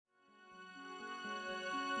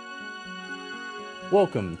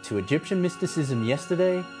Welcome to Egyptian Mysticism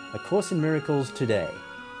Yesterday, A Course in Miracles Today,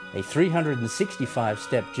 a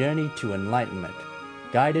 365-step journey to enlightenment,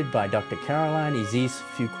 guided by Dr. Caroline Isis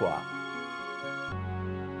Fuqua.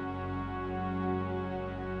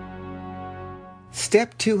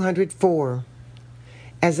 Step 204.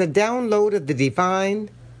 As a download of the divine,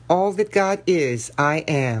 all that God is, I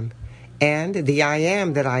am, and the I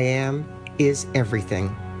am that I am is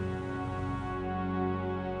everything.